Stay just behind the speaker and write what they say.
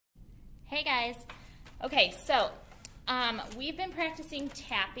Hey guys. Okay, so we've been practicing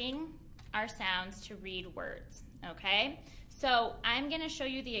tapping our sounds to read words, okay? So I'm going to show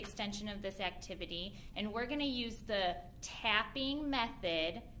you the extension of this activity, and we're going to use the tapping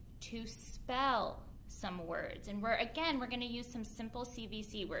method to spell some words. And we're going to use some simple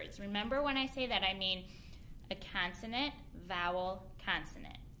CVC words. Remember, when I say that, I mean a consonant, vowel,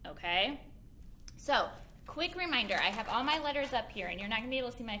 consonant, okay? So, quick reminder, I have all my letters up here, and you're not going to be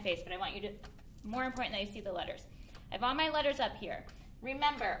able to see my face, but I want you to, more important that you see the letters. I have all my letters up here.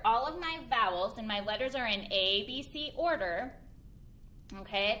 Remember, all of my vowels and my letters are in A, B, C order,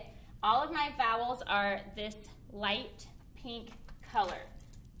 okay? All of my vowels are this light pink color,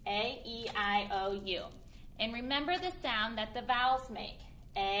 A, E, I, O, U. And remember the sound that the vowels make.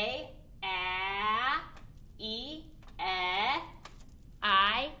 A, E,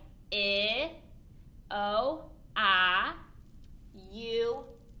 I, O, U,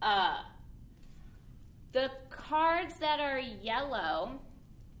 The cards that are yellow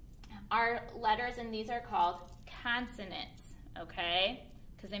are letters, and these are called consonants, okay?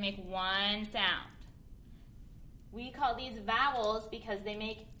 Because they make one sound. We call these vowels because they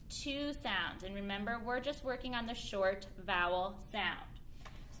make two sounds. And remember, we're just working on the short vowel sound.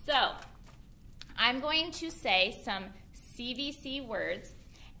 So, I'm going to say some CVC words,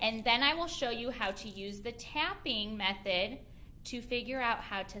 and then I will show you how to use the tapping method to figure out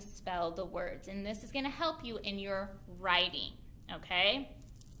how to spell the words. And this is going to help you in your writing, okay?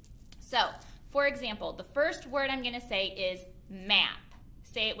 So, for example, the first word I'm going to say is map.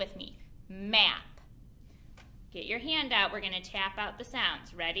 Say it with me, map. Get your hand out. We're going to tap out the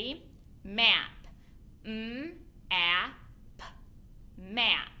sounds. Ready? Map. Map.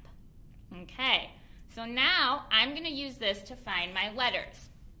 Okay. So now I'm going to use this to find my letters.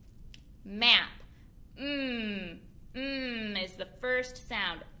 Map. Is the first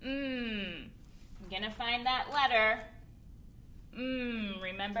sound. I'm going to find that letter.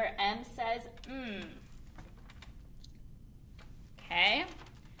 Remember, M says Okay.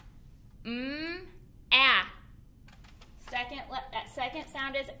 Second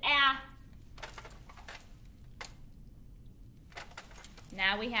sound is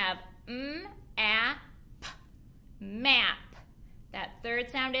Now we have map. That third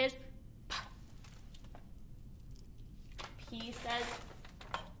sound is P says.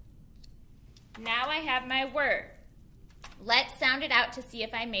 Now I have my word. Let's sound it out to see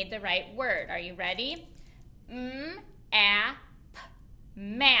if I made the right word. Are you ready? Map.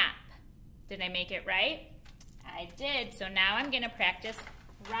 Did I make it right? I did. So now I'm going to practice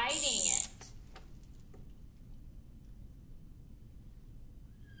writing it.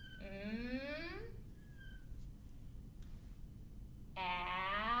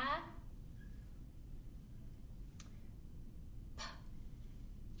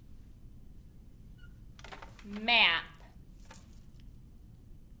 Map.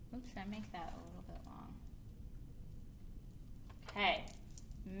 Oops, I make that a little bit long. Okay,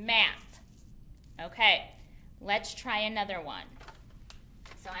 map. Okay, let's try another one.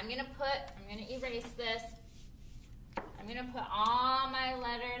 So I'm gonna erase this. I'm gonna put all my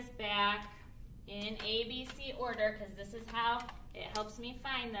letters back in ABC order, because this is how it helps me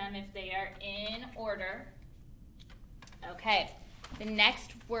find them if they are in order. Okay. The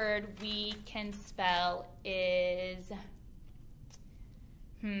next word we can spell is,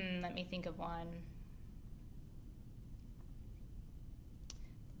 let me think of one.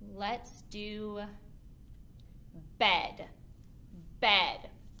 Let's do bed. Bed.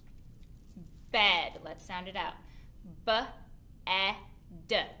 Bed. Let's sound it out.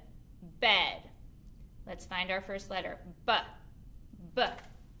 B-E-D. Bed. Let's find our first letter. B. B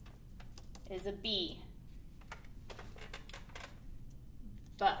is a B.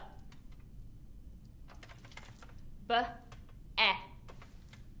 B. B, E.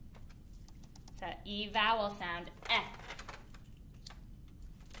 It's an E vowel sound, E.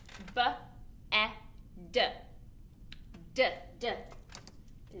 B, E, D. D, D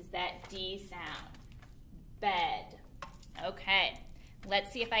is that D sound. Bed. Okay,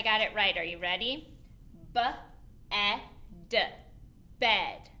 let's see if I got it right. Are you ready? B, E, D.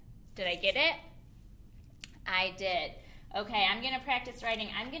 Bed. Did I get it? I did. Okay, I'm going to practice writing.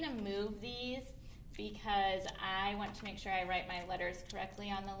 I'm going to move these because I want to make sure I write my letters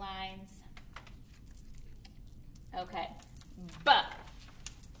correctly on the lines. Okay, B.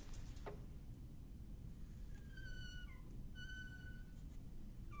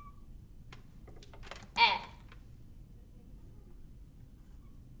 E.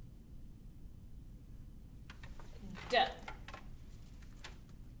 D.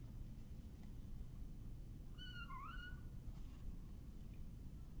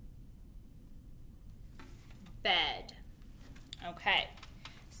 Okay,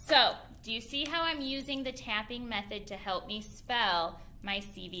 so do you see how I'm using the tapping method to help me spell my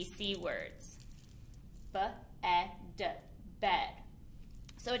CVC words? B-E-D, bed.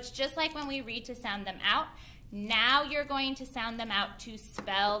 So it's just like when we read to sound them out. Now you're going to sound them out to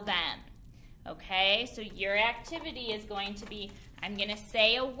spell them. Okay, so your activity is going to be, I'm going to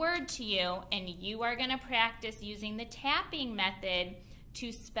say a word to you, and you are going to practice using the tapping method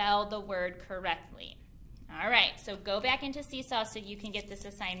to spell the word correctly. All right, so go back into Seesaw so you can get this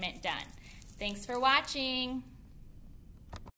assignment done. Thanks for watching.